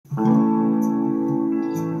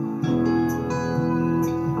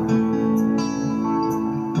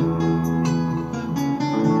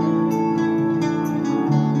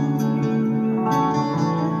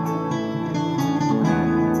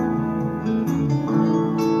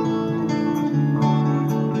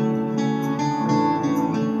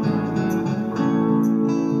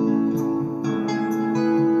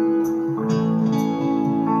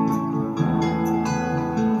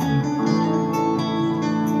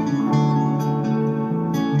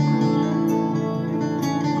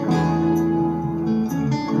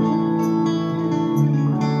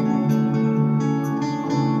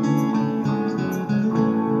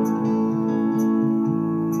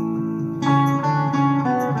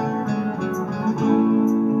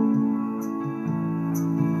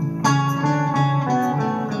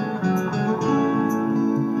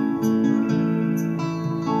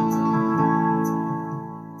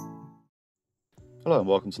and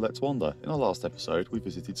welcome to Let's Wander. In our last episode we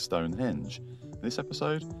visited Stonehenge. In this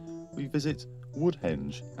episode we visit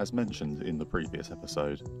Woodhenge, as mentioned in the previous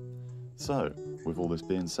episode. So, with all this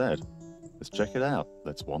being said, let's check it out.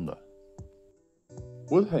 Let's wander.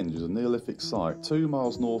 Woodhenge is a Neolithic site 2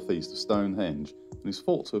 miles northeast of Stonehenge and is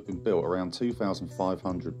thought to have been built around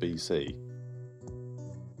 2500 BC.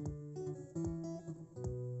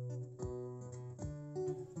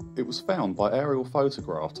 It was found by aerial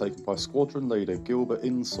photograph taken by squadron leader Gilbert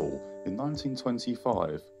Insall in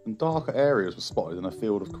 1925, and darker areas were spotted in a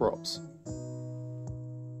field of crops.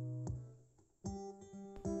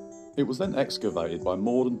 It was then excavated by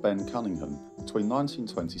Maud and Ben Cunningham between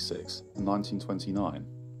 1926 and 1929.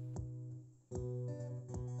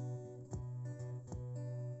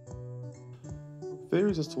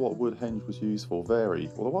 Theories as to what Woodhenge was used for vary,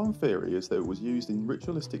 although one theory is that it was used in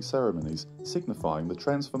ritualistic ceremonies signifying the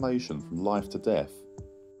transformation from life to death.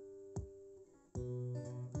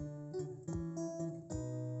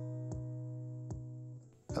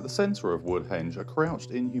 At the centre of Woodhenge, a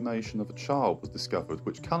crouched inhumation of a child was discovered,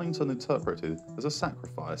 which Cunnington interpreted as a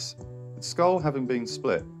sacrifice, its skull having been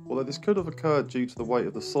split, although this could have occurred due to the weight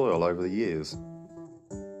of the soil over the years.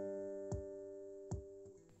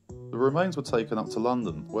 The remains were taken up to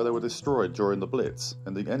London, where they were destroyed during the Blitz,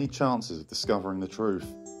 ending any chances of discovering the truth.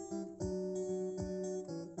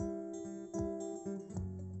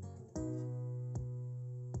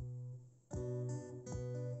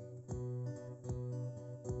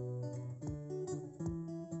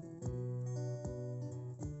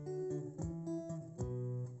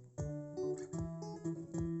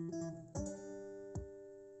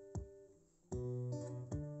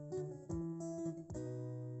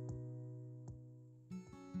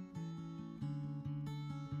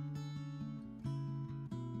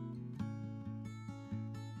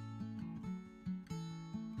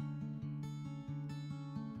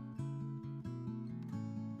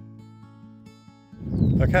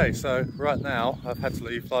 Okay, so right now I've had to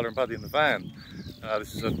leave Lila and Buddy in the van.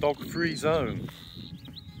 This is a dog-free zone,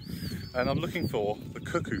 and I'm looking for the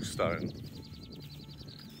cuckoo stone.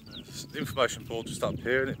 There's an information board just up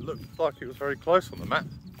here, and it looked like it was very close on the map.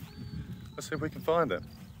 Let's see if we can find it.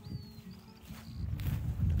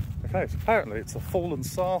 Okay, so apparently it's a fallen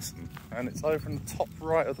sarsen, and it's over in the top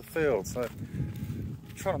right of the field. So I'm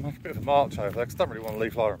trying to make a bit of a march over there because I don't really want to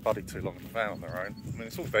leave Lila and Buddy too long in the van on their own. I mean,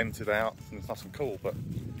 it's all vented out and it's nice and cool, but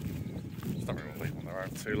I just don't really want to leave them on their own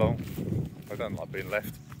too long. I don't like being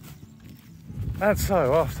left. And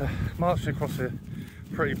so, after marching across a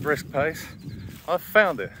pretty brisk pace, I've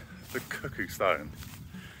found it, the cuckoo stone.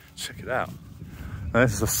 Check it out. Now,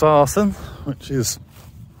 this is a sarsen, which is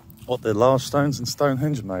what the large stones in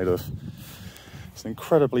Stonehenge are made of. It's an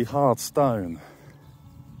incredibly hard stone.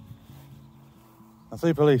 I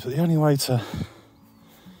do believe that the only way to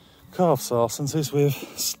carve sarsens is with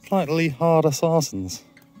slightly harder sarsens.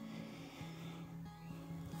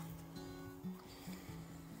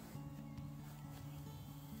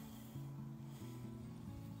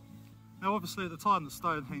 Now obviously at the time that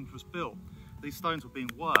Stonehenge was built, these stones were being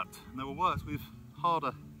worked, and they were worked with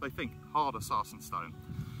harder, they think, harder sarsen stone.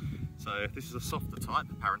 So this is a softer type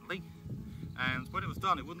apparently, and when it was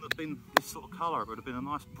done it wouldn't have been this sort of colour, it would have been a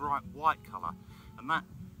nice bright white colour. And that,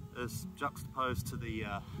 as juxtaposed to the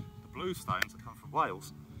blue stones that come from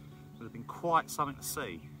Wales, would have been quite something to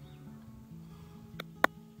see.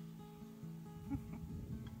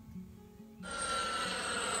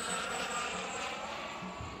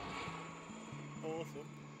 Awesome.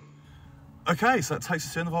 Okay, so that takes us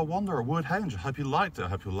to the end of our wander at Woodhenge. I hope you liked it. I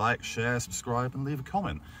hope you'll like, share, subscribe and leave a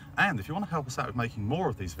comment. And if you want to help us out with making more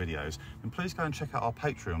of these videos, then please go and check out our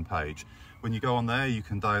Patreon page. When you go on there, you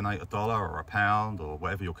can donate $1 or £1 or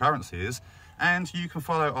whatever your currency is. And you can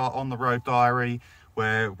follow our On the Road diary,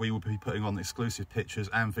 where we will be putting on exclusive pictures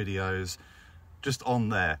and videos just on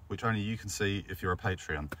there, which only you can see if you're a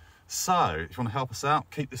Patreon. So if you want to help us out,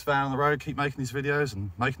 keep this van on the road, keep making these videos and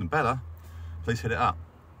making them better, please hit it up.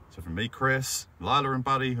 So from me, Chris, Lila and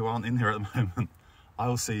Buddy, who aren't in here at the moment, I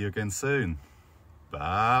will see you again soon.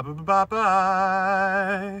 Bye, bye, bye,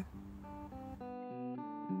 bye.